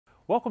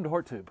Welcome to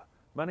HortTube.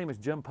 My name is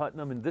Jim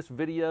Putnam. In this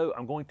video,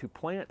 I'm going to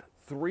plant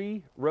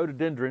 3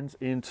 rhododendrons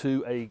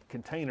into a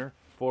container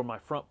for my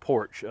front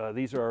porch.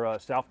 These are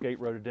Southgate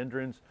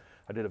Rhododendrons.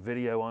 I did a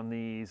video on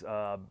these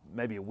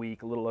maybe a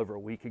little over a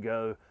week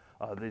ago.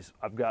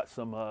 I've got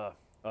some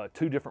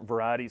 2 different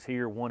varieties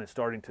here. One is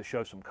starting to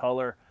show some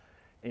color,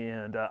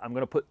 and I'm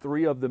going to put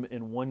 3 of them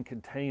in one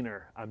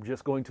container. I'm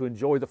just going to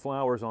enjoy the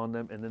flowers on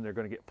them, and then they're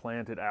going to get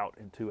planted out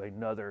into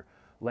another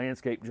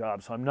landscape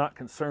job. So I'm not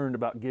concerned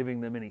about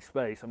giving them any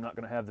space. I'm not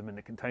going to have them in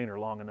the container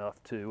long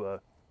enough to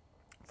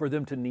for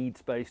them to need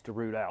space to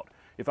root out.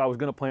 If I was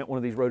going to plant one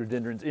of these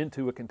rhododendrons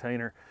into a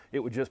container, it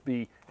would just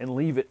be and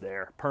leave it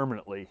there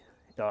permanently.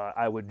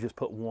 I would just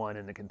put one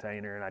in the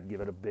container, and I'd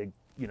give it a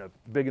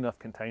big enough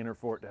container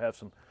for it to have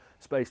some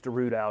space to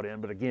root out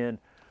in. But again,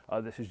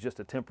 this is just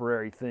a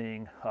temporary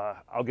thing.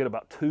 I'll get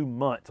about 2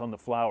 months on the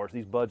flowers.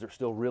 These buds are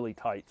still really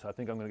tight, so I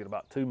think I'm going to get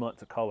about 2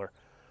 months of color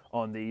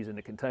on these in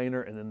the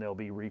container, and then they'll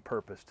be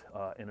repurposed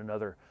in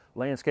another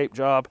landscape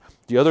job.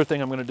 The other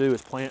thing I'm going to do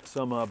is plant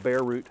some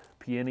bare root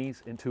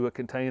peonies into a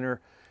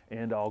container,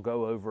 and I'll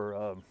go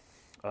over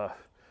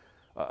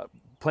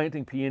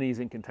planting peonies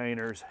in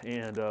containers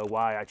and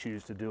why I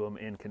choose to do them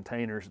in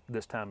containers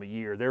this time of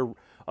year. They're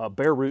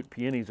bare root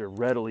peonies are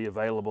readily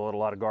available at a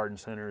lot of garden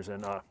centers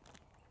and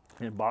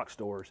in box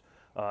stores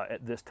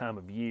at this time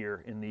of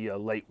year in the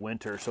late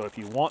winter. So if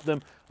you want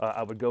them,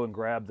 I would go and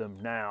grab them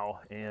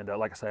now. And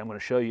like I say, I'm going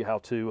to show you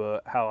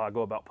how I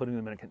go about putting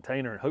them in a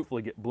container and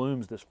hopefully get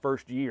blooms this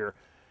first year.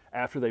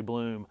 After they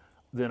bloom,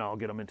 then I'll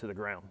get them into the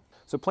ground.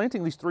 So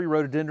planting these 3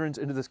 rhododendrons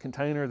into this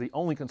container, the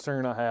only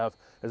concern I have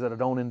is that I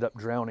don't end up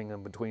drowning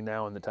them between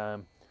now and the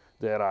time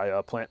that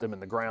I plant them in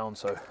the ground.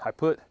 So I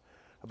put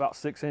about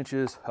 6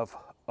 inches of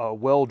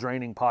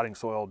well-draining potting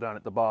soil down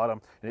at the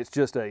bottom, and it's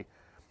just a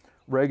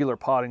regular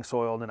potting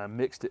soil, and then I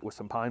mixed it with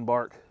some pine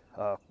bark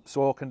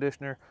soil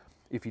conditioner.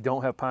 If you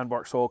don't have pine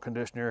bark soil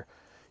conditioner,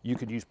 you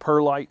could use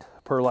perlite.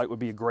 Perlite would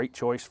be a great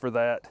choice for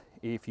that.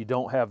 If you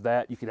don't have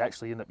that, you could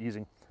actually end up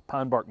using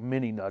pine bark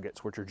mini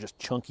nuggets, which are just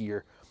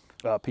chunkier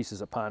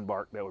pieces of pine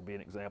bark. That would be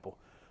an example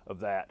of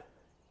that.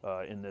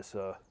 In this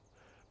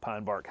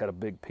pine bark had a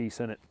big piece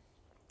in it.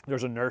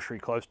 There's a nursery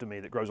close to me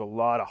that grows a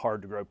lot of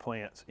hard to grow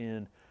plants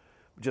in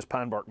just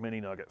pine bark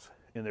mini nuggets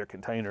in their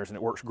containers, and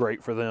it works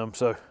great for them.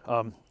 So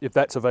if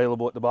that's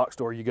available at the box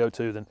store you go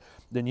to,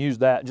 then use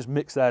that. Just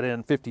mix that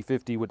in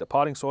 50-50 with the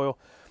potting soil,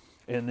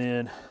 and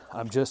then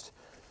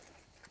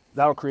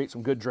that'll create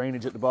some good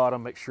drainage at the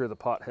bottom. Make sure the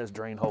pot has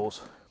drain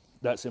holes.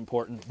 That's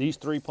important. These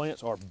 3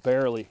 plants are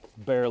barely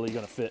going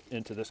to fit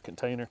into this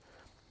container.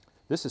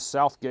 This is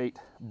Southgate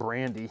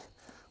Brandy,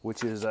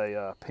 which is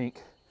a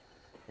pink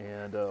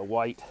and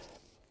white.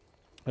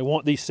 I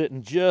want these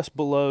sitting just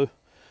below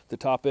the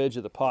top edge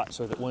of the pot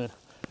so that when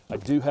I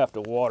do have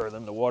to water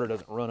them, the water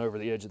doesn't run over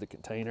the edge of the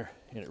container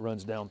and it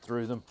runs down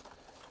through them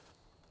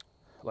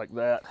like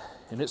that.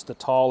 And it's the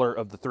taller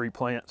of the 3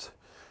 plants,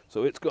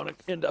 so it's going to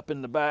end up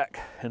in the back.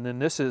 And then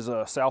this is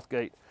a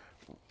Southgate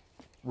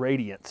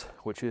Radiance,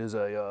 which is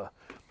a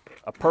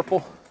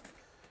purple,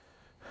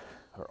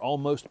 or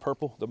almost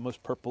purple, the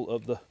most purple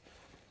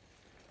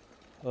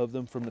of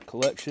them from the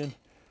collection.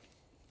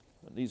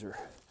 And these are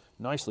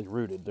nicely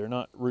rooted. They're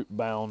not root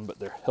bound, but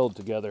they're held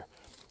together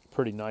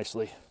pretty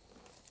nicely.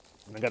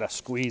 And I gotta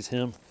squeeze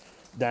him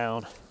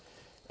down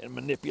and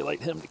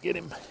manipulate him to get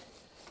him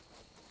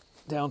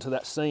down to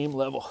that same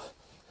level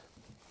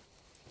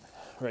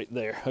right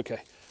there.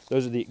 Okay,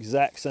 those are the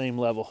exact same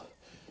level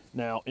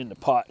now in the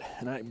pot,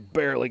 and I'm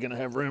barely gonna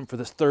have room for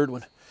this 3rd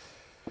one.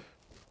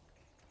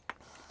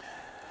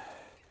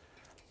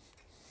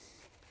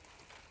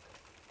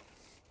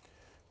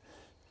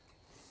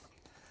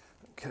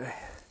 Okay,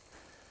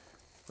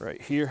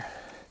 right here.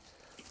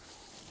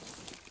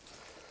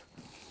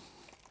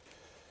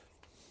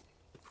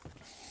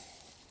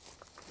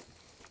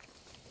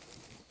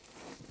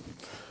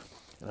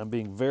 And I'm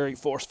being very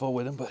forceful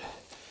with him, but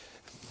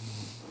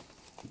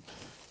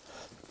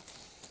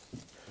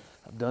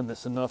I've done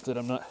this enough that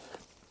I'm not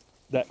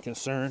that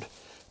concerned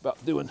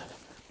about doing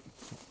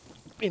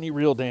any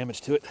real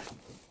damage to it.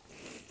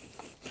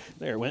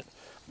 There it went.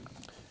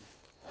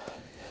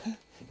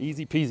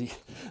 Easy peasy.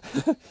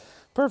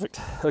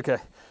 Perfect. Okay,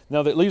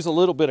 now that leaves a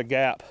little bit of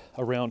gap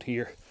around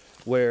here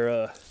where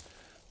a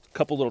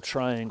couple little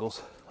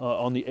triangles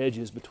on the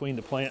edges between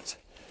the plants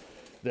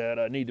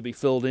that need to be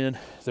filled in.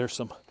 There's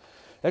some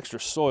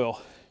extra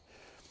soil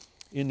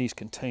in these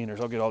containers.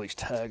 I'll get all these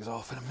tags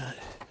off in a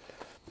minute.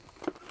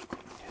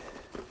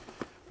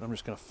 I'm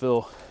just going to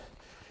fill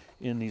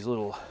in these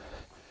little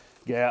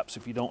gaps.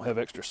 If you don't have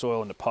extra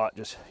soil in the pot,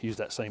 just use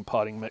that same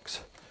potting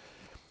mix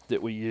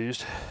that we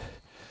used.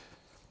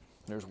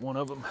 There's one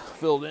of them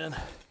filled in.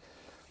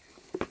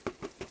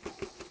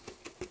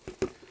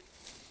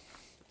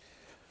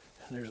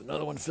 And there's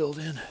another one filled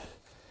in.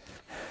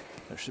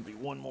 There should be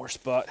one more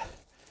spot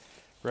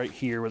right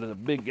here where there's a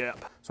big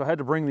gap. So I had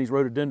to bring these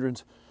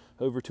rhododendrons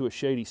over to a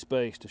shady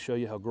space to show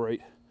you how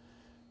great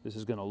this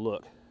is going to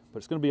look. But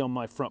it's going to be on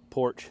my front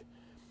porch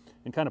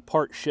and kind of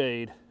part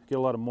shade, get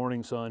a lot of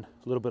morning sun,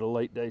 a little bit of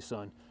late day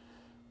sun.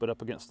 but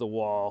up against the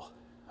wall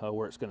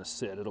where it's going to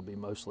sit. It'll be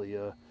mostly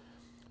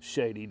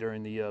shady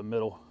during the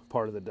middle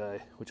part of the day,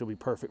 which will be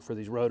perfect for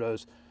these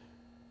rhodos.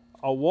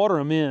 I'll water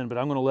them in, but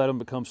I'm going to let them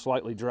become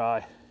slightly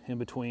dry in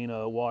between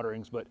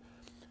waterings. But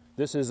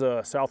this is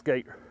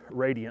Southgate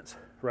Radiance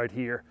right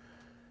here,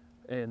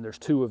 and there's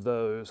 2 of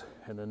those,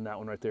 and then that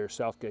one right there is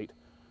Southgate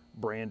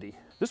Brandy.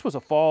 This was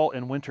a fall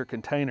and winter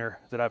container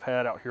that I've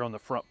had out here on the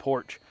front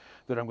porch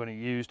that I'm going to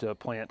use to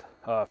plant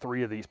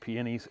 3 of these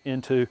peonies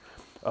into.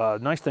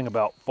 Nice thing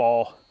about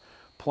fall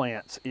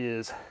plants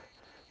is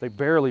they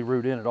barely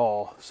root in at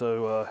all,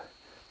 so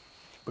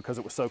because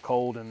it was so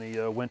cold in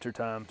the winter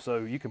time. So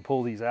you can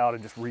pull these out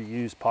and just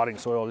reuse potting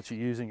soil that you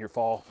use in your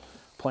fall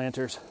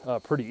planters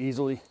pretty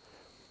easily.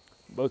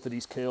 Both of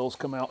these kales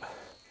come out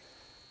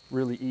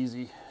really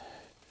easy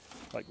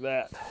like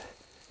that.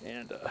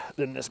 And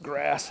then this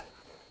grass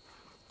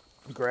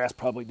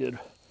probably did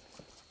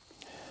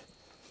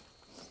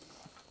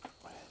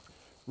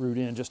root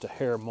in just a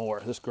hair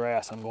more. This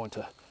grass I'm going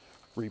to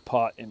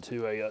repot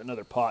into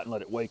another pot and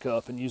let it wake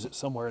up and use it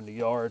somewhere in the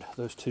yard.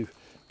 Those 2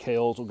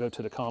 kales will go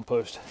to the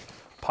compost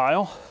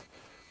pile.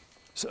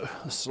 So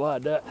let's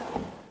slide that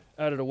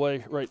out of the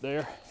way right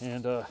there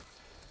and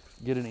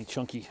get any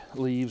chunky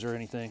leaves or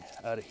anything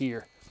out of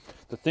here.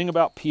 The thing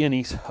about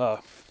peonies,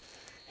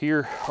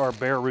 here are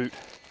bare root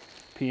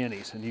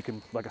peonies, and you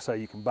can, like I say,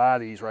 you can buy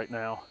these right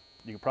now.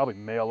 You can probably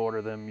mail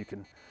order them. You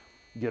can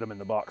get them in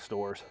the box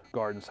stores,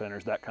 garden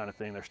centers, that kind of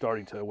thing. They're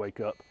starting to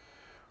wake up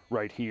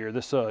right here.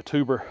 This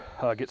tuber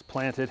gets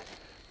planted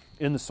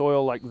in the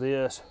soil like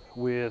this,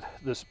 with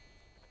this,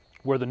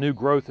 where the new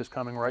growth is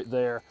coming right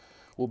there,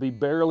 will be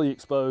barely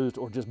exposed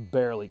or just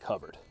barely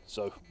covered.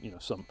 So, you know,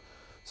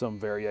 some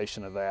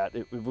variation of that.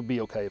 It would be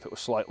okay if it was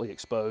slightly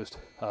exposed,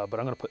 but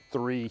I'm going to put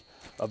 3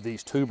 of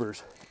these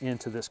tubers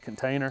into this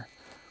container.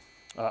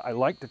 I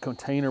like to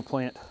container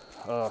plant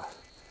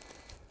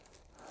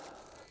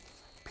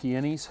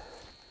peonies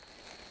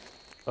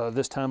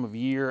this time of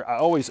year.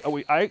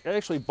 I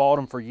actually bought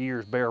them for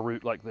years bare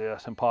root like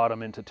this and pot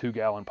them into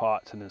 2-gallon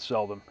pots and then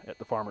sell them at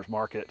the farmer's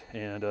market,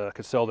 and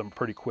could sell them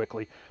pretty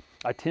quickly.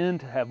 I tend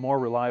to have more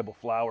reliable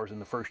flowers in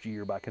the first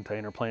year by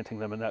container planting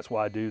them, and that's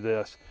why I do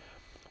this.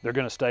 They're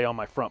going to stay on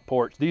my front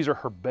porch. These are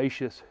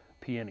herbaceous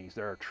peonies.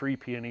 There are tree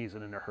peonies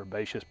and then there are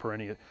herbaceous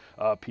perennial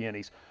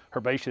peonies.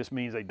 Herbaceous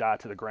means they die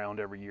to the ground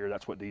every year.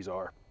 That's what these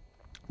are.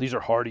 These are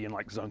hardy in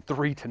like zone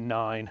 3 to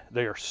 9.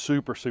 They are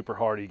super, super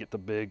hardy. You get the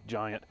big,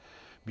 giant,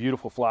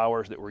 beautiful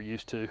flowers that we're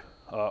used to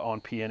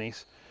on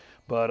peonies.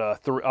 But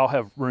I'll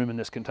have room in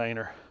this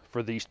container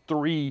for these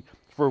 3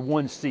 for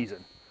 1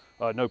 season.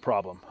 No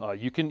problem.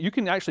 You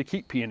can actually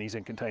keep peonies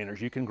in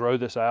containers. You can grow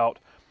this out,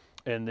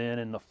 and then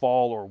in the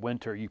fall or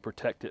winter you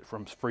protect it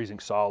from freezing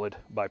solid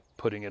by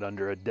putting it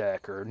under a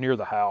deck or near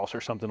the house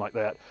or something like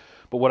that.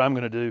 But what I'm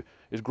going to do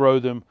is grow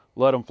them,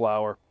 let them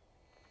flower,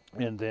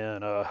 and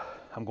then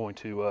I'm going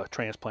to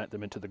transplant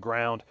them into the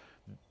ground.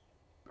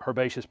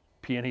 Herbaceous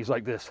peonies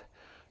like this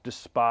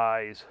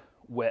despise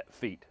wet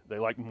feet. They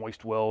like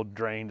moist,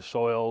 well-drained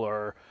soil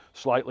or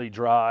slightly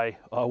dry,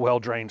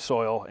 well-drained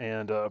soil,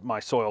 and my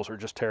soils are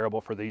just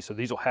terrible for these, so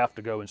these will have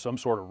to go in some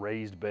sort of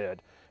raised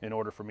bed in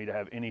order for me to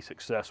have any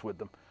success with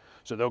them.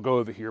 So they'll go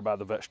over here by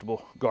the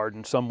vegetable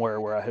garden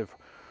somewhere where I have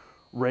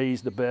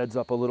raised the beds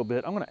up a little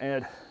bit. I'm going to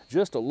add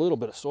just a little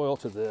bit of soil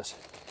to this,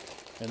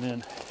 and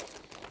then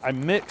I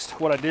mixed,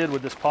 what I did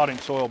with this potting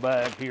soil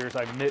bag here is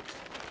I mixed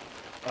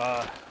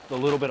the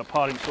little bit of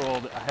potting soil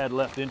that I had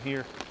left in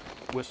here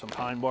with some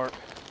pine bark,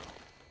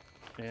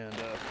 and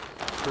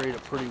create a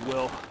pretty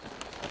well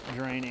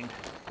draining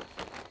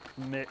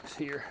mix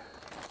here.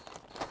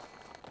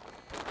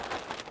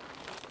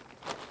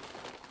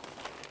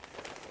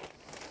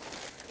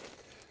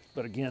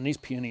 But again, these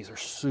peonies are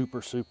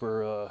super,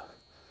 super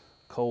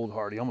cold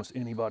hardy. Almost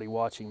anybody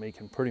watching me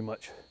can pretty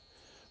much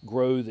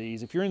grow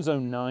these. If you're in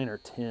zone 9 or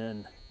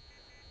 10,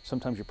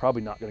 sometimes you're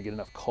probably not going to get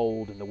enough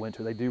cold in the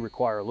winter. They do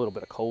require a little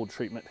bit of cold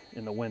treatment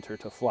in the winter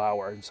to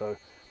flower, and so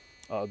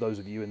those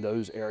of you in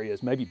those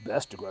areas, may be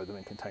best to grow them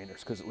in containers,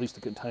 because at least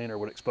the container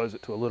would expose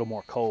it to a little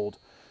more cold.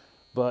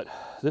 But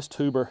this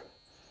tuber,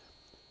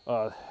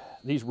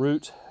 these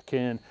roots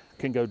can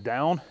go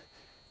down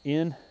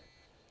in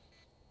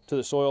to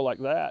the soil like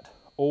that,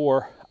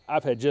 or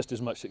I've had just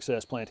as much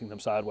success planting them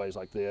sideways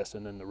like this,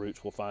 and then the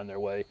roots will find their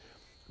way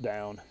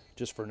down.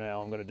 Just for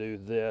now, I'm going to do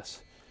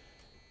this,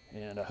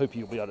 and I hope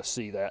you'll be able to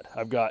see that.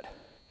 I've got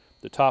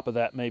the top of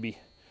that maybe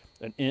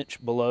an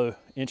inch below,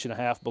 inch and a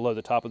half below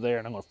the top of there,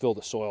 and I'm going to fill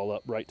the soil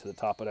up right to the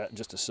top of that in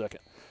just a second.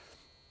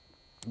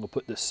 We'll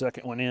put this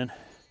second one in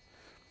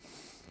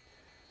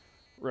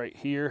right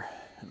here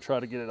and try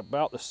to get it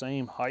about the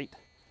same height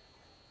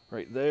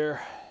right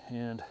there,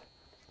 and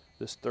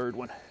this third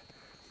one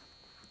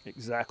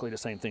exactly the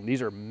same thing.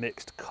 These are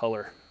mixed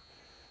color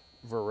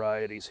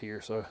varieties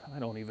here, so I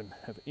don't even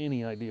have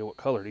any idea what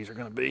color these are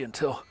going to be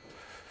until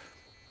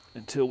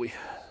we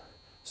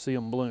see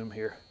them bloom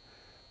here.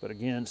 But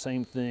again,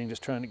 same thing,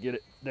 just trying to get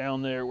it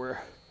down there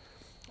where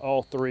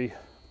all 3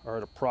 are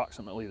at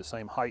approximately the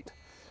same height.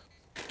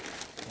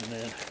 And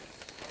then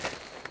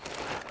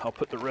I'll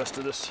put the rest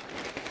of this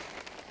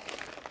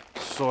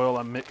soil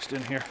I mixed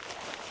in here.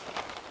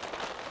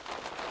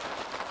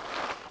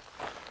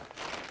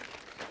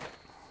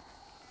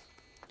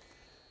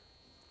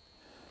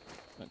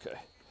 Okay.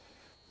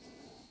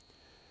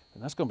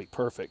 And that's going to be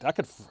perfect. I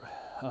could,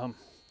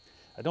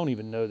 I don't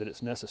even know that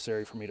it's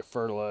necessary for me to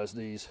fertilize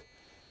these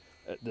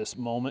at this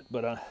moment,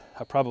 but I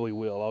probably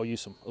will. I'll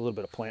use a little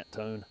bit of plant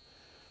tone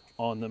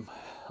on them,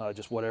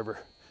 just whatever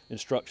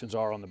instructions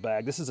are on the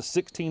bag. This is a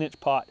 16-inch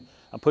pot.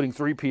 I'm putting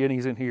 3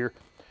 peonies in here.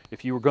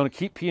 If you were going to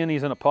keep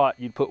peonies in a pot,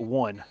 you'd put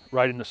 1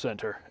 right in the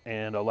center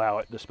and allow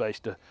it the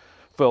space to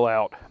fill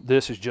out.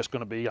 This is just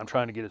going to be, I'm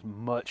trying to get as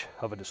much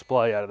of a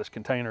display out of this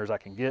container as I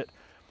can get.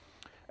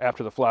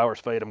 After the flowers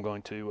fade, I'm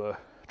going to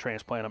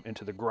transplant them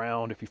into the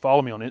ground. If you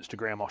follow me on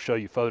Instagram, I'll show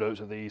you photos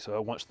of these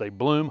once they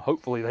bloom.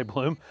 Hopefully they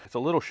bloom. It's a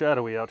little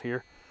shadowy out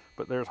here,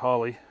 but there's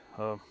Holly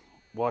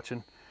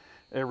watching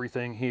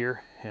everything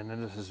here. And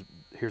then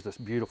here's this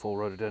beautiful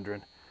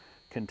rhododendron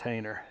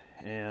container,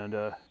 and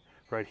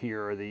right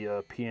here are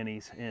the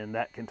peonies in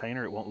that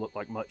container. It won't look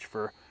like much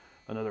for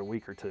another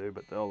week or two,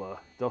 but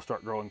they'll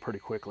start growing pretty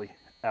quickly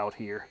out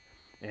here.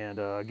 And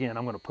again,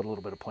 I'm going to put a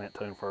little bit of plant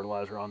tone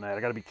fertilizer on that.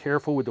 I got to be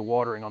careful with the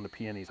watering on the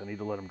peonies. I need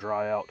to let them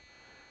dry out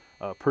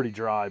pretty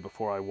dry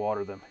before I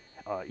water them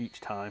each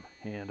time.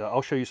 And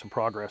I'll show you some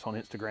progress on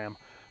Instagram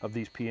of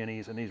these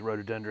peonies and these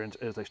rhododendrons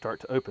as they start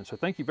to open. So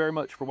thank you very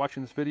much for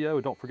watching this video,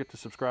 and don't forget to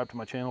subscribe to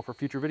my channel for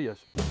future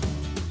videos.